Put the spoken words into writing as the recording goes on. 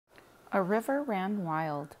A River Ran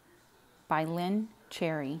Wild by Lynn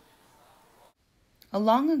Cherry.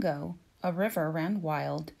 Long ago, a river ran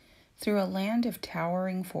wild through a land of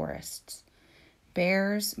towering forests.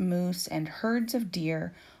 Bears, moose, and herds of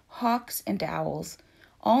deer, hawks, and owls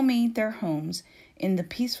all made their homes in the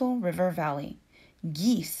peaceful river valley.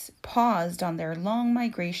 Geese paused on their long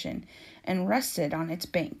migration and rested on its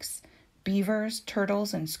banks. Beavers,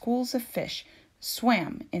 turtles, and schools of fish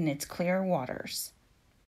swam in its clear waters.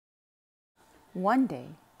 One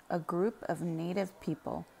day, a group of native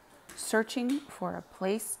people searching for a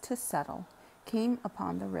place to settle came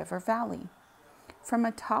upon the river valley. From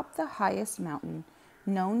atop the highest mountain,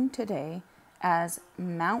 known today as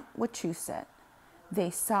Mount Wachusett, they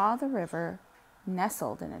saw the river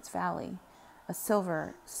nestled in its valley, a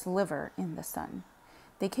silver sliver in the sun.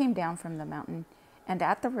 They came down from the mountain, and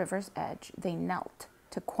at the river's edge they knelt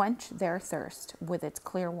to quench their thirst with its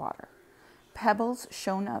clear water. Pebbles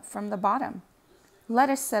shone up from the bottom. "Let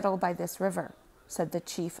us settle by this river," said the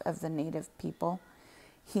chief of the native people.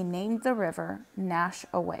 He named the river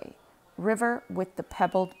Nash-Away, river with the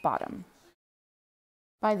pebbled bottom.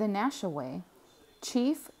 By the Nash-Away,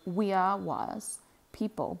 Chief Wiawa's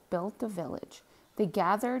people built a village. They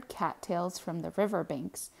gathered cattails from the river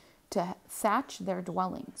banks to thatch their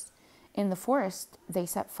dwellings. In the forest, they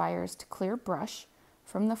set fires to clear brush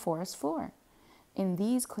from the forest floor. In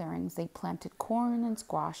these clearings, they planted corn and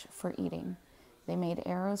squash for eating. They made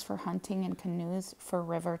arrows for hunting and canoes for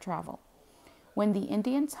river travel. When the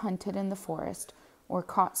Indians hunted in the forest or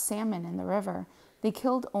caught salmon in the river, they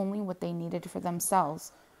killed only what they needed for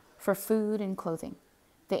themselves, for food and clothing.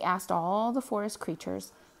 They asked all the forest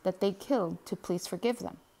creatures that they killed to please forgive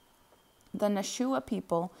them. The Nashua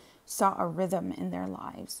people saw a rhythm in their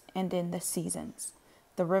lives and in the seasons.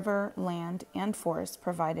 The river, land, and forest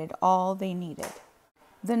provided all they needed.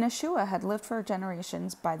 The Nashua had lived for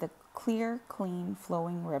generations by the clear, clean,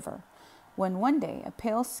 flowing river. When one day a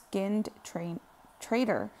pale-skinned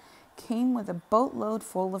trader came with a boatload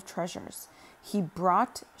full of treasures, he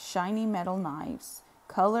brought shiny metal knives,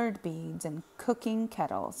 colored beads, and cooking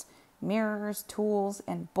kettles, mirrors, tools,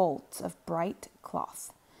 and bolts of bright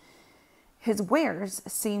cloth. His wares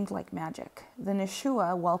seemed like magic. The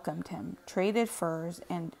Nashua welcomed him, traded furs,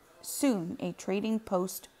 and soon a trading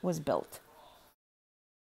post was built.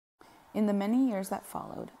 In the many years that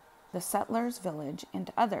followed, the settlers' village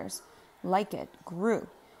and others like it grew,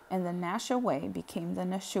 and the Nash-Away became the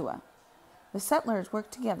Nashua. The settlers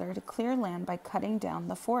worked together to clear land by cutting down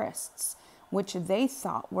the forests, which they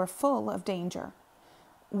thought were full of danger,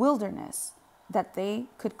 wilderness that they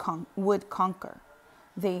would conquer.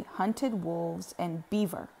 They hunted wolves and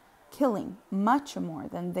beaver, killing much more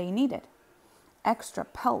than they needed. Extra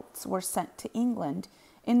pelts were sent to England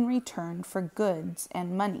in return for goods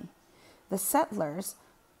and money. The settlers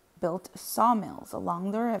built sawmills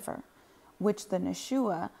along the river, which the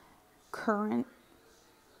Nashua's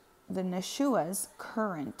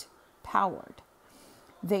current powered.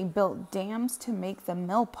 They built dams to make the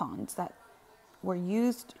mill ponds that were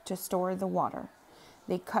used to store the water.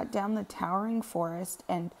 They cut down the towering forest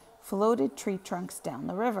and floated tree trunks down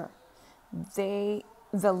the river. The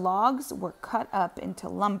logs were cut up into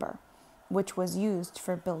lumber, which was used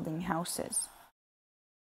for building houses.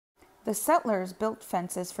 The settlers built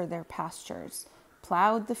fences for their pastures,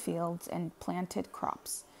 plowed the fields, and planted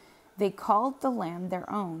crops. They called the land their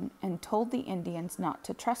own and told the Indians not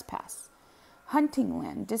to trespass. Hunting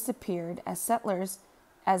land disappeared as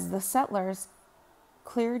the settlers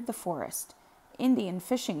cleared the forest. Indian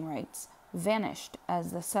fishing rights vanished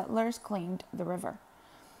as the settlers claimed the river.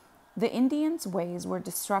 The Indians' ways were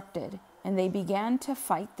disrupted, and they began to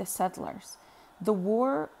fight the settlers. The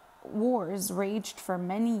wars raged for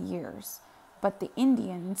many years, but the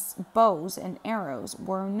Indians' bows and arrows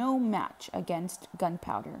were no match against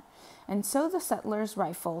gunpowder, and so the settlers'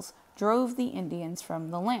 rifles drove the Indians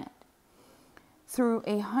from the land. Through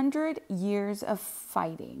 100 years of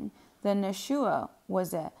fighting, the Nashua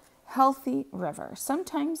was a healthy river,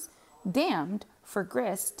 sometimes dammed for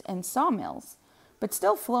grist and sawmills, but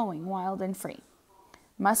still flowing wild and free.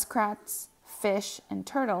 Muskrats, fish, and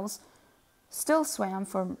turtles still swam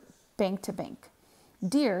from bank to bank.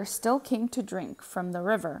 Deer still came to drink from the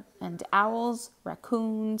river, and owls,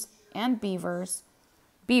 raccoons, and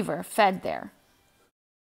beaver fed there.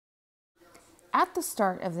 At the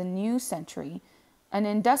start of the new century, an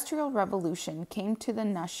industrial revolution came to the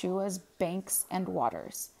Nashua's banks and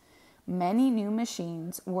waters. Many new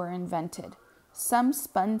machines were invented. Some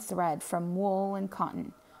spun thread from wool and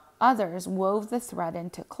cotton. Others wove the thread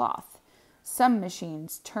into cloth. Some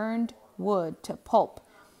machines turned wood to pulp,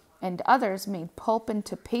 and others made pulp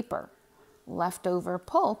into paper. Leftover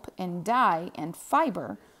pulp and dye and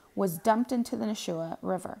fiber was dumped into the Nashua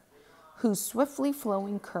River, whose swiftly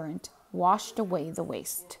flowing current washed away the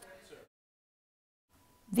waste.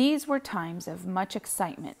 These were times of much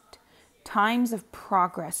excitement, times of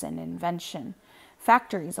progress and invention.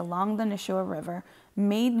 Factories along the Nashua River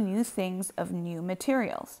made new things of new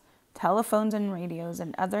materials. Telephones and radios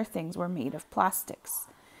and other things were made of plastics.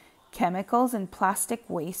 Chemicals and plastic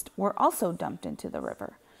waste were also dumped into the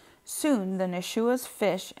river. Soon the Nashua's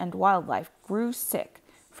fish and wildlife grew sick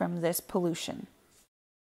from this pollution.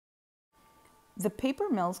 The paper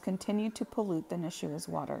mills continued to pollute the Nashua's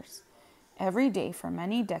waters. Every day for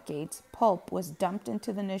many decades, pulp was dumped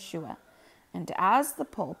into the Nashua, and as the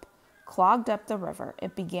pulp clogged up the river,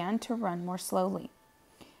 it began to run more slowly.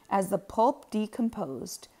 As the pulp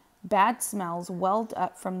decomposed, bad smells welled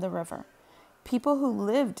up from the river. People who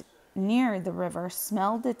lived near the river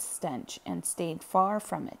smelled its stench and stayed far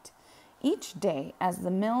from it. Each day, as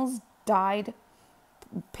the mills dyed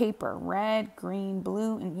paper red, green,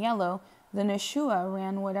 blue, and yellow, the Nashua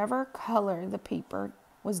ran whatever color the paper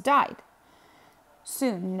was dyed.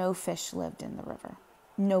 Soon no fish lived in the river.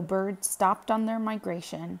 No birds stopped on their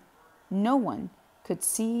migration. No one could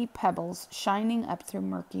see pebbles shining up through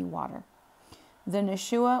murky water. The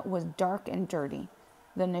Nashua was dark and dirty.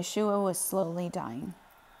 The Nashua was slowly dying.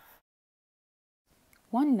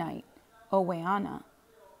 One night, Oweana,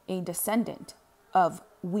 a descendant of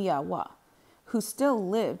Wiawa, who still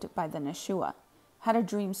lived by the Nashua, had a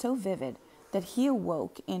dream so vivid that he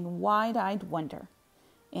awoke in wide-eyed wonder.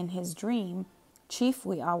 In his dream, Chief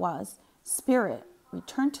Wiawa's spirit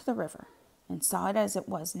returned to the river and saw it as it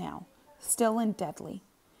was now, still and deadly.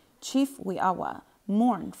 Chief Wiawa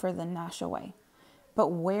mourned for the Nashua, but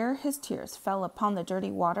where his tears fell upon the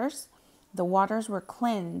dirty waters, the waters were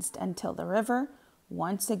cleansed until the river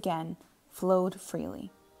once again flowed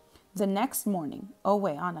freely. The next morning,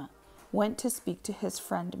 Oweana went to speak to his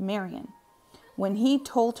friend Marion. When he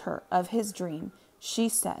told her of his dream, she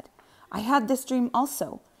said, "I had this dream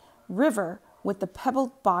also. River with the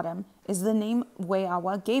pebbled bottom is the name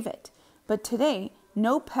Wiawa gave it. But today,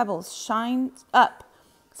 no pebbles shine up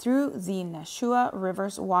through the Nashua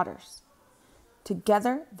River's waters."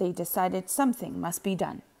 Together, they decided something must be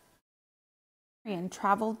done. Marion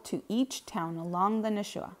traveled to each town along the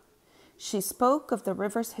Nashua. She spoke of the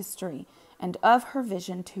river's history and of her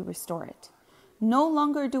vision to restore it. "No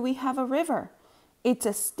longer do we have a river. It's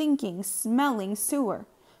a stinking, smelling sewer,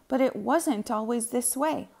 but it wasn't always this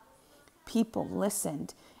way." People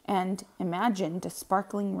listened and imagined a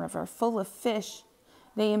sparkling river full of fish.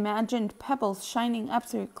 They imagined pebbles shining up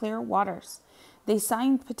through clear waters. They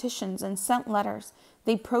signed petitions and sent letters.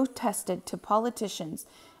 They protested to politicians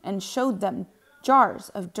and showed them jars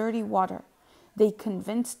of dirty water. They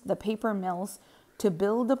convinced the paper mills to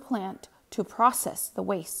build a plant to process the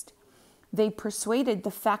waste. They persuaded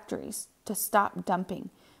the factories to stop dumping.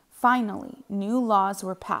 Finally, new laws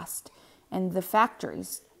were passed, and the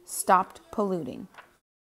factories stopped polluting.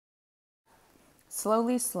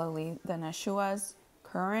 Slowly, the Nashua's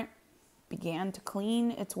current began to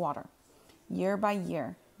clean its water. Year by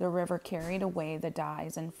year, the river carried away the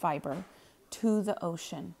dyes and fiber to the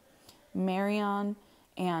ocean. Marion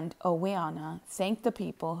and Oweana thanked the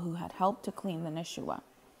people who had helped to clean the Nashua.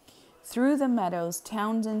 Through the meadows,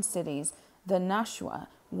 towns, and cities, the Nashua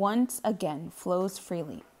once again flows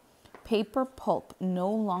freely. Paper pulp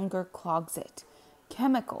no longer clogs it.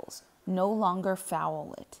 Chemicals no longer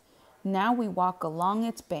foul it. Now we walk along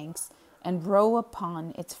its banks and row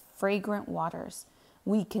upon its fragrant waters.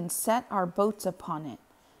 We can set our boats upon it,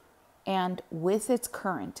 and with its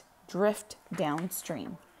current drift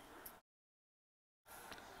downstream.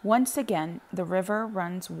 Once again, the river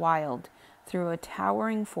runs wild through a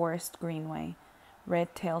towering forest greenway.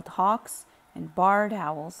 Red-tailed hawks and barred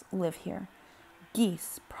owls live here.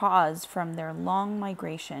 Geese pause from their long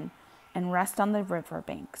migration and rest on the river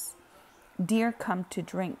banks. Deer come to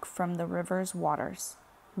drink from the river's waters.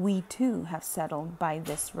 We too have settled by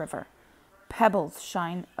this river. Pebbles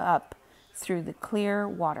shine up through the clear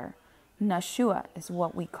water. Nashua is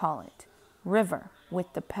what we call it. River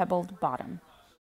with the pebbled bottom.